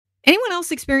anyone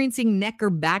else experiencing neck or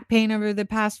back pain over the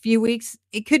past few weeks?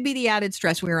 It could be the added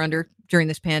stress we were under during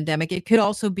this pandemic. It could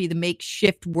also be the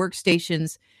makeshift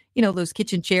workstations, those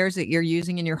kitchen chairs that you're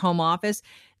using in your home office.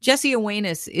 Jesse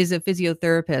Awanis is a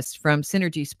physiotherapist from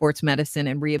Synergy Sports Medicine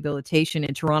and Rehabilitation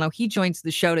in Toronto. He joins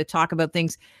the show to talk about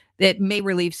things that may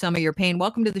relieve some of your pain.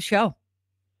 Welcome to the show.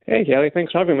 Hey, Kelly.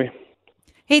 Thanks for having me.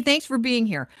 Hey, thanks for being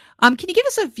here. Can you give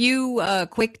us a few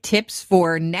quick tips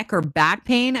for neck or back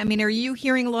pain? I mean, are you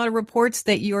hearing a lot of reports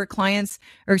that your clients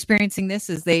are experiencing this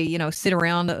as they, sit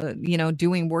around,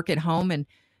 doing work at home and,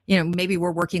 maybe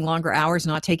we're working longer hours,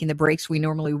 not taking the breaks we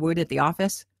normally would at the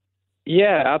office?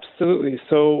 Yeah, absolutely.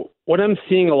 So what I'm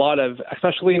seeing a lot of,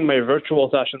 especially in my virtual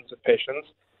sessions with patients,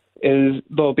 is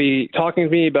they'll be talking to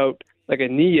me about like a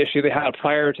knee issue they had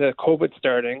prior to COVID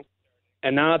starting.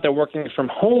 And now that they're working from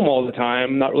home all the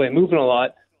time, not really moving a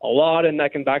lot of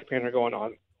neck and back pain are going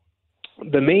on.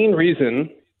 The main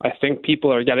reason I think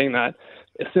people are getting that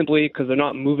is simply because they're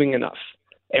not moving enough.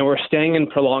 And we're staying in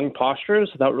prolonged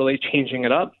postures without really changing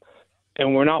it up.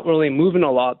 And we're not really moving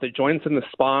a lot. The joints in the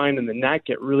spine and the neck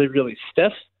get really, really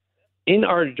stiff. In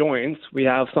our joints, we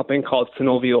have something called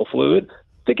synovial fluid.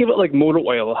 Think of it like motor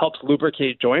oil. It helps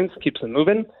lubricate joints, keeps them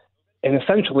moving. And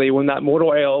essentially, when that motor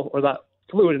oil or that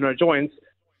fluid in our joints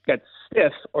gets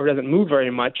stiff or doesn't move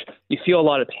very much, you feel a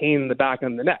lot of pain in the back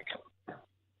and the neck.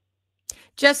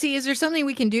 Jesse, is there something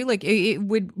we can do? Like,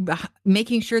 would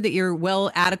making sure that you're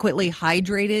well adequately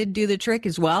hydrated do the trick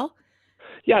as well?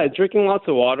 Yeah, drinking lots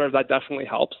of water, that definitely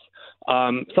helps.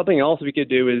 Something else we could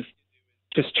do is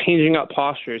just changing up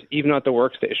postures, even at the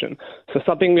workstation. So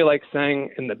something we like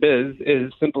saying in the biz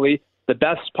is simply the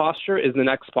best posture is the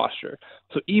next posture.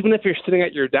 So even if you're sitting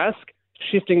at your desk,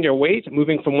 shifting your weight,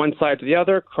 moving from one side to the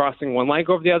other, crossing one leg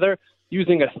over the other,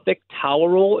 using a thick towel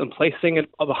roll and placing it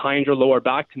behind your lower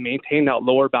back to maintain that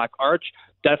lower back arch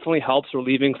definitely helps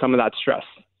relieving some of that stress.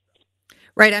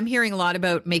 Right. I'm hearing a lot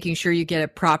about making sure you get a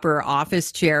proper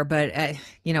office chair, but,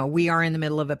 we are in the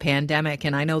middle of a pandemic,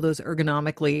 and I know those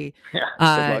ergonomically,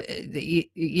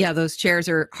 those chairs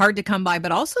are hard to come by,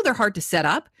 but also they're hard to set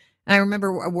up. I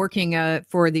remember working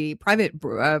for the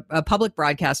public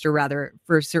broadcaster, rather,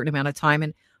 for a certain amount of time.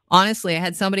 And honestly, I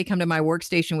had somebody come to my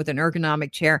workstation with an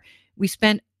ergonomic chair. We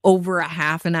spent over a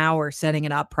half an hour setting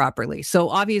it up properly. So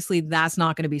obviously that's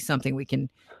not going to be something we can,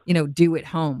 do at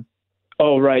home.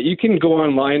 Oh, right. You can go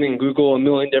online and Google a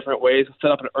million different ways to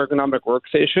set up an ergonomic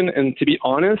workstation. And to be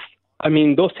honest, I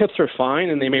mean, those tips are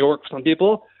fine and they may work for some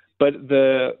people. But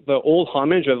the old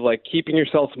homage of like keeping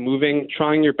yourself moving,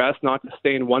 trying your best not to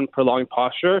stay in one prolonged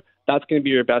posture, that's going to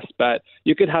be your best bet.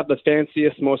 You could have the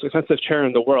fanciest, most expensive chair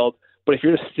in the world, but if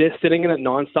you're just sitting in it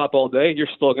nonstop all day, you're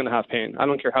still going to have pain. I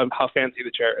don't care how fancy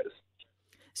the chair is.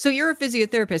 So you're a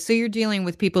physiotherapist, so you're dealing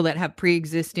with people that have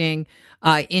pre-existing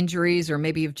injuries, or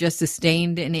maybe you've just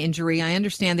sustained an injury. I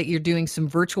understand that you're doing some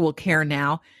virtual care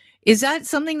now. Is that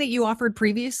something that you offered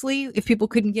previously if people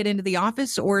couldn't get into the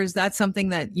office, or is that something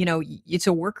that, it's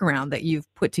a workaround that you've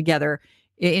put together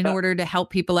in order to help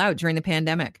people out during the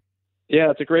pandemic? Yeah,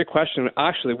 it's a great question.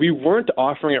 Actually, we weren't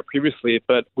offering it previously,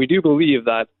 but we do believe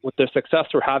that with the success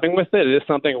we're having with it, it is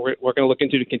something we're going to look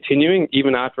into continuing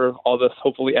even after all this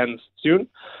hopefully ends soon.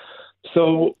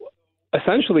 So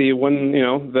essentially, when we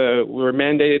were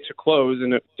mandated to close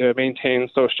and to maintain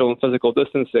social and physical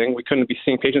distancing, we couldn't be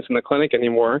seeing patients in the clinic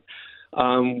anymore.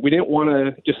 We didn't want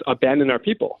to just abandon our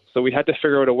people. So we had to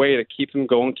figure out a way to keep them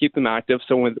going, keep them active.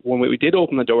 So when we did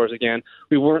open the doors again,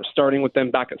 we weren't starting with them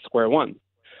back at square one.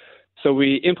 So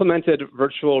we implemented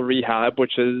virtual rehab,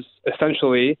 which is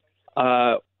essentially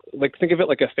think of it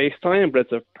like a FaceTime, but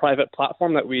it's a private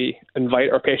platform that we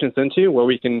invite our patients into where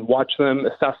we can watch them,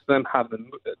 assess them,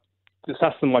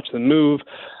 watch them move,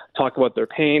 talk about their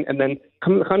pain, and then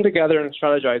come together and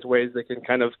strategize ways they can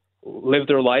kind of live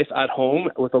their life at home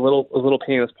with a little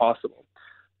pain as possible.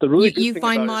 You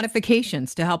find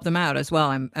modifications to help them out as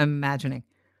well, I'm imagining.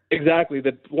 Exactly.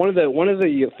 One of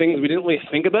the things we didn't really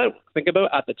think about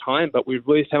at the time, but we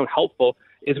really found helpful,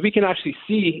 is we can actually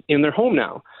see in their home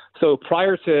now. So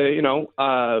prior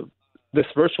to this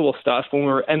virtual stuff, when we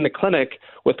were in the clinic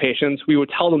with patients, we would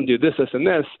tell them do this, and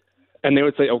this, and they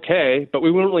would say okay, but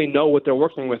we wouldn't really know what they're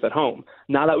working with at home.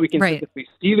 Now that we can physically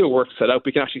see their work set up,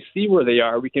 we can actually see where they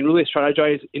are. We can really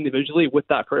strategize individually with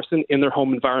that person in their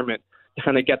home environment to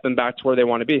kind of get them back to where they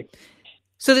want to be.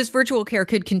 So this virtual care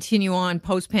could continue on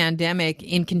post-pandemic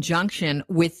in conjunction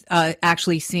with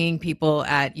actually seeing people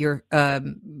at your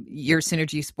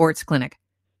Synergy Sports Clinic.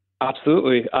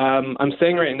 Absolutely. I'm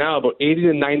saying right now about 80 to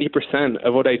 90%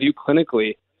 of what I do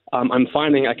clinically, I'm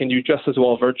finding I can do just as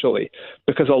well virtually,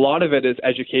 because a lot of it is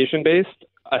education-based.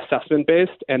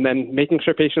 assessment-based, and then making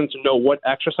sure patients know what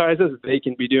exercises they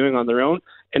can be doing on their own,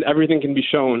 and everything can be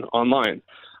shown online.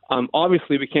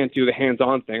 Obviously, we can't do the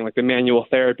hands-on thing, like the manual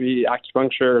therapy,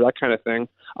 acupuncture, that kind of thing.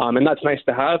 And that's nice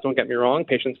to have, don't get me wrong.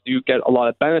 Patients do get a lot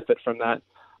of benefit from that.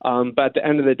 But at the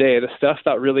end of the day, the stuff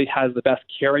that really has the best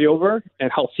carryover and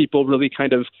helps people really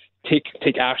kind of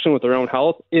take action with their own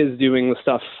health is doing the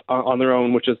stuff on their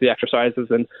own, which is the exercises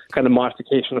and kind of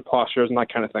modification of postures and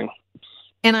that kind of thing.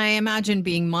 And I imagine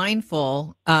being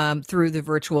mindful through the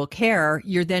virtual care,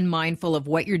 you're then mindful of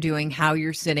what you're doing, how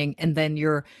you're sitting, and then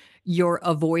you're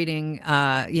avoiding,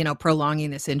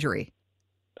 prolonging this injury.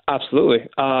 Absolutely.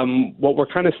 What we're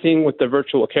kind of seeing with the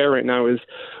virtual care right now is,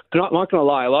 I'm not going to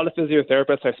lie, a lot of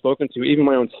physiotherapists I've spoken to, even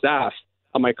my own staff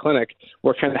at my clinic,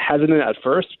 were kind of hesitant at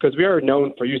first because we are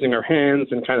known for using our hands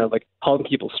and kind of like helping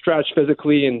people stretch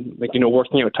physically and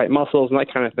working out tight muscles and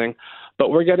that kind of thing.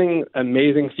 But we're getting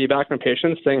amazing feedback from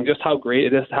patients saying just how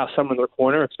great it is to have someone in their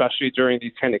corner, especially during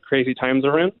these kind of crazy times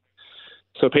we're in.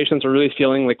 So patients are really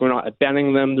feeling like we're not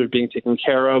abandoning them, they're being taken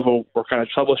care of, or we're kind of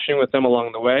troubleshooting with them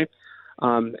along the way.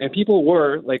 And people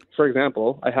were, like, for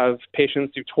example, I have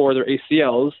patients who tore their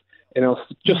ACLs, and I was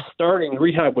just starting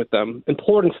rehab with them.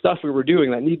 Important stuff we were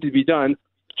doing that needed to be done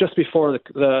just before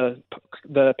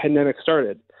the pandemic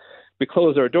started. We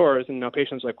closed our doors, and now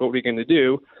patients are like, what are we going to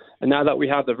do? And now that we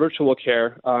have the virtual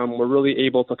care, we're really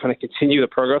able to kind of continue the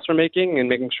progress we're making and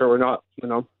making sure we're not,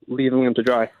 leaving them to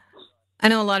dry. I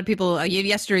know a lot of people.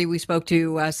 Yesterday, we spoke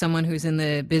to someone who's in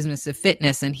the business of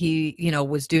fitness, and he,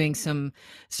 was doing some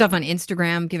stuff on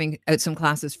Instagram, giving out some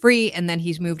classes free, and then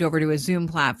he's moved over to a Zoom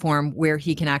platform where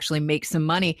he can actually make some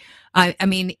money. I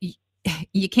mean,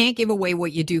 you can't give away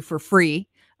what you do for free.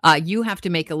 You have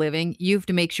to make a living. You have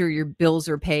to make sure your bills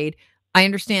are paid. I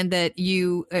understand that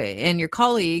you and your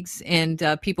colleagues and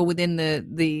people within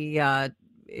the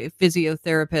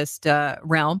physiotherapist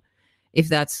realm, if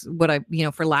that's what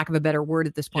for lack of a better word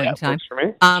at this point in time. Works for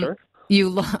me. Sure. You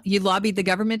lobbied the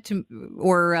government to,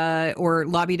 or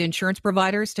lobbied insurance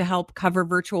providers to help cover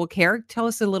virtual care. Tell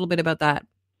us a little bit about that.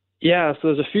 Yeah,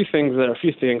 so there's a few things. The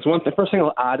first thing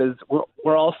I'll add is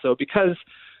we're also, because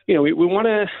we want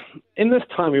to, in this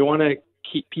time, we want to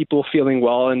keep people feeling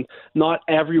well, and not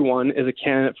everyone is a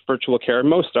candidate for virtual care.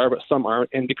 Most are, but some aren't.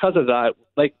 And because of that,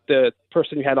 like the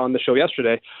person you had on the show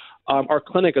yesterday, our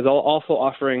clinic is also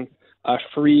offering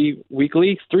free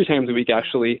weekly, 3 times a week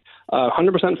actually,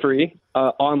 100% free,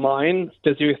 online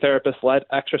physiotherapist-led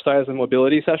exercise and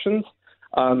mobility sessions.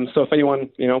 So if anyone,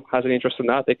 has any interest in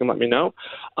that, they can let me know.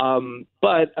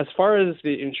 But as far as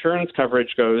the insurance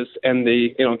coverage goes and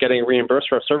the, getting reimbursed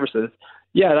for our services,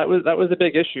 yeah, that was a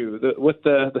big issue. With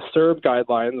the CERB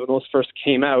guidelines, when those first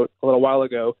came out a little while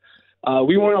ago,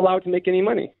 we weren't allowed to make any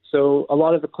money. So a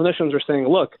lot of the clinicians were saying,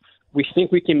 look, we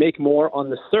think we can make more on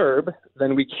the CERB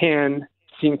than we can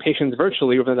seeing patients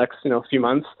virtually over the next, few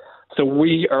months. So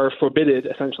we are forbidden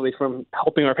essentially from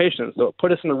helping our patients. So it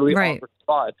put us in a really awkward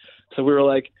spot. So we were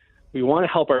like, we want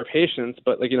to help our patients,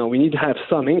 but we need to have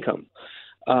some income.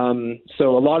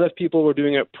 So a lot of people were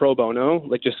doing it pro bono,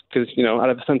 like just because, out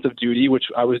of a sense of duty,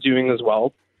 which I was doing as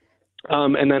well.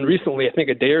 And then recently, I think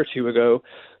a day or two ago,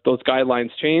 those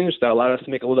guidelines changed that allowed us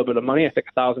to make a little bit of money, I think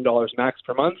 $1,000 max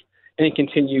per month, and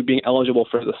continue being eligible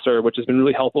for the CERB, which has been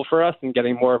really helpful for us in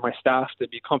getting more of my staff to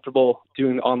be comfortable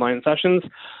doing the online sessions.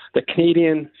 The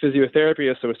Canadian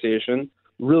Physiotherapy Association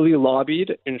really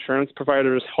lobbied insurance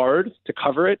providers hard to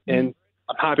cover it, and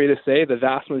I'm happy to say the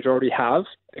vast majority have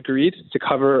agreed to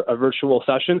cover a virtual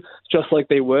session, just like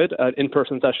they would an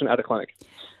in-person session at a clinic.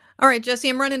 All right, Jesse,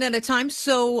 I'm running out of time.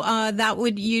 So that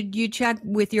would you check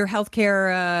with your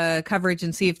healthcare coverage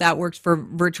and see if that works for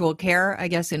virtual care, I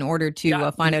guess, in order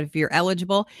to find out if you're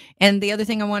eligible. And the other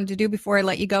thing I wanted to do before I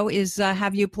let you go is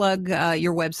have you plug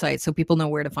your website so people know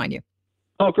where to find you.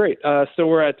 Oh, great. So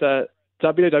we're at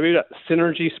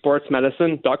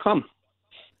www.synergysportsmedicine.com.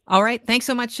 All right. Thanks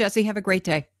so much, Jesse. Have a great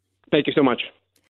day. Thank you so much.